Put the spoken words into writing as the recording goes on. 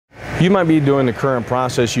You might be doing the current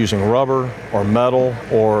process using rubber or metal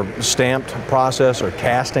or stamped process or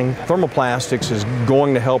casting. Thermoplastics is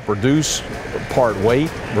going to help reduce part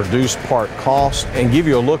weight, reduce part cost, and give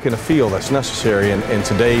you a look and a feel that's necessary in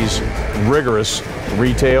today's rigorous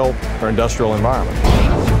retail or industrial environment.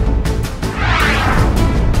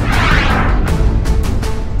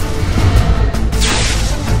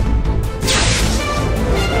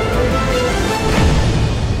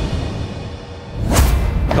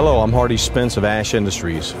 Hello, I'm Hardy Spence of Ash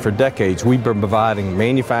Industries. For decades, we've been providing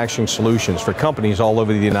manufacturing solutions for companies all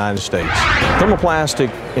over the United States.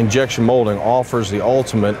 Thermoplastic injection molding offers the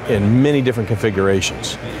ultimate in many different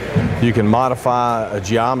configurations. You can modify a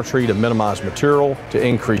geometry to minimize material, to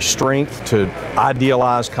increase strength, to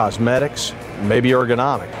idealize cosmetics, maybe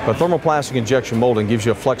ergonomic. But thermoplastic injection molding gives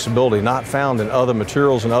you a flexibility not found in other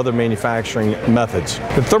materials and other manufacturing methods.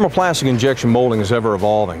 The thermoplastic injection molding is ever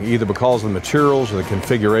evolving, either because of the materials or the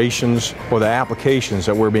configurations or the applications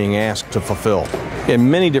that we're being asked to fulfill.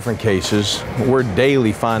 In many different cases, we're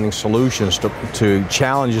daily finding solutions to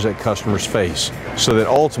challenges that customers face so that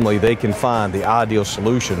ultimately they can find the ideal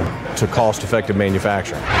solution to cost-effective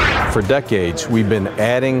manufacturing. For decades, we've been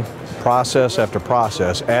adding process after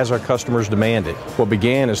process as our customers demand it. What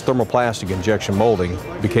began as thermoplastic injection molding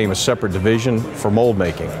became a separate division for mold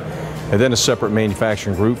making, and then a separate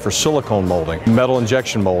manufacturing group for silicone molding, metal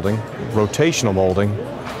injection molding, rotational molding,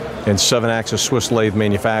 and 7-axis Swiss lathe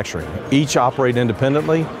manufacturing. Each operate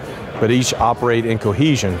independently, but each operate in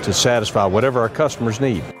cohesion to satisfy whatever our customers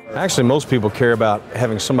need. Actually, most people care about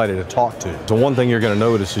having somebody to talk to. So one thing you're going to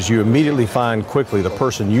notice is you immediately find quickly the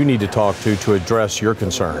person you need to talk to address your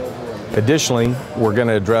concern. Additionally, we're going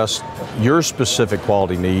to address your specific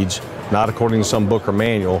quality needs, not according to some book or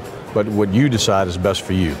manual, but what you decide is best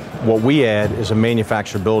for you. What we add is a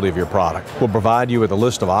manufacturability of your product. We'll provide you with a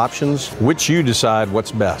list of options, which you decide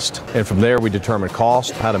what's best. And from there, we determine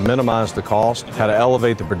cost, how to minimize the cost, how to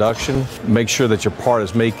elevate the production, make sure that your part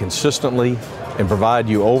is made consistently, and provide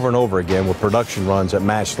you over and over again with production runs that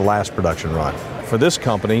match the last production run. For this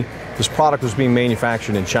company, this product was being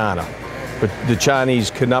manufactured in China, but the Chinese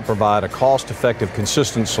could not provide a cost-effective,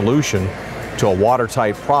 consistent solution to a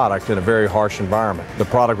watertight product in a very harsh environment. The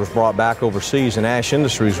product was brought back overseas, and Ash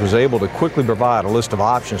Industries was able to quickly provide a list of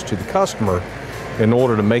options to the customer in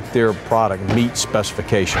order to make their product meet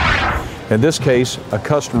specification. In this case, a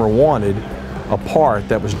customer wanted a part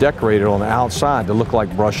that was decorated on the outside to look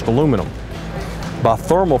like brushed aluminum. By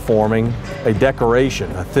thermoforming a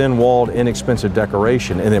decoration, a thin-walled, inexpensive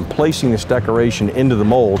decoration, and then placing this decoration into the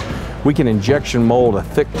mold, we can injection mold a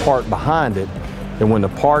thick part behind it, and when the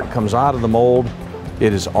part comes out of the mold,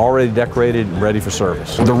 it is already decorated and ready for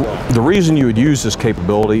service. The reason you would use this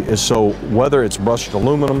capability is so whether it's brushed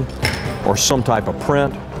aluminum or some type of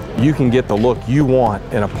print, you can get the look you want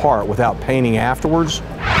in a part without painting afterwards.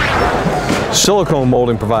 Silicone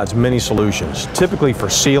molding provides many solutions, typically for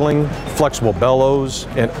sealing, flexible bellows,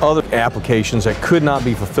 and other applications that could not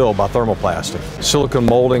be fulfilled by thermoplastic. Silicone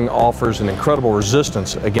molding offers an incredible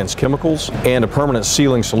resistance against chemicals and a permanent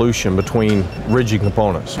sealing solution between rigid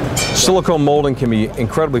components. Silicone molding can be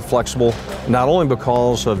incredibly flexible, not only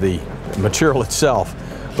because of the material itself,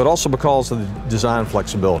 but also because of the design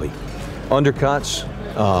flexibility. Undercuts,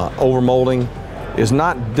 overmolding, is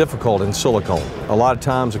not difficult in silicone. A lot of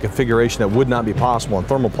times a configuration that would not be possible in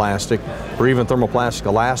thermoplastic or even thermoplastic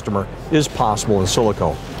elastomer is possible in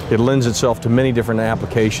silicone. It lends itself to many different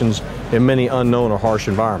applications in many unknown or harsh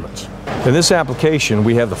environments. In this application,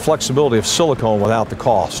 we have the flexibility of silicone without the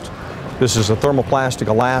cost. This is a thermoplastic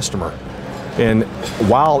elastomer. And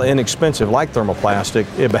while inexpensive like thermoplastic,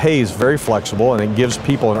 it behaves very flexible and it gives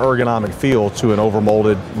people an ergonomic feel to an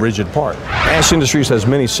overmolded rigid part. Ash Industries has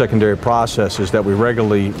many secondary processes that we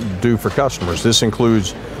regularly do for customers. This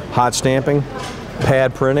includes hot stamping,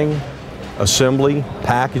 pad printing, assembly,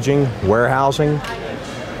 packaging, warehousing.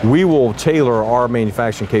 We will tailor our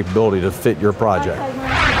manufacturing capability to fit your project.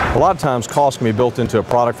 A lot of times cost can be built into a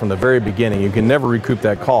product from the very beginning. You can never recoup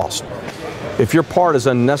that cost. If your part is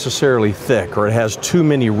unnecessarily thick or it has too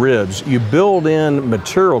many ribs, you build in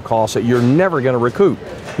material costs that you're never going to recoup.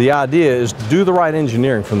 The idea is to do the right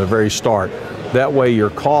engineering from the very start. That way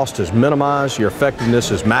your cost is minimized, your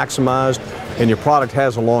effectiveness is maximized, and your product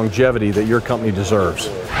has a longevity that your company deserves.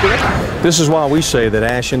 This is why we say that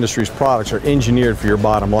Ash Industries products are engineered for your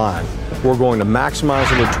bottom line. We're going to maximize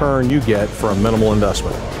the return you get for a minimal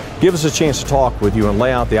investment. Give us a chance to talk with you and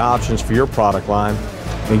lay out the options for your product line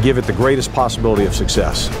and give it the greatest possibility of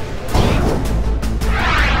success.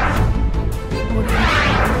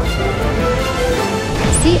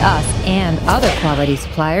 See us and other quality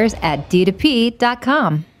suppliers at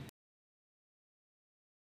d2p.com.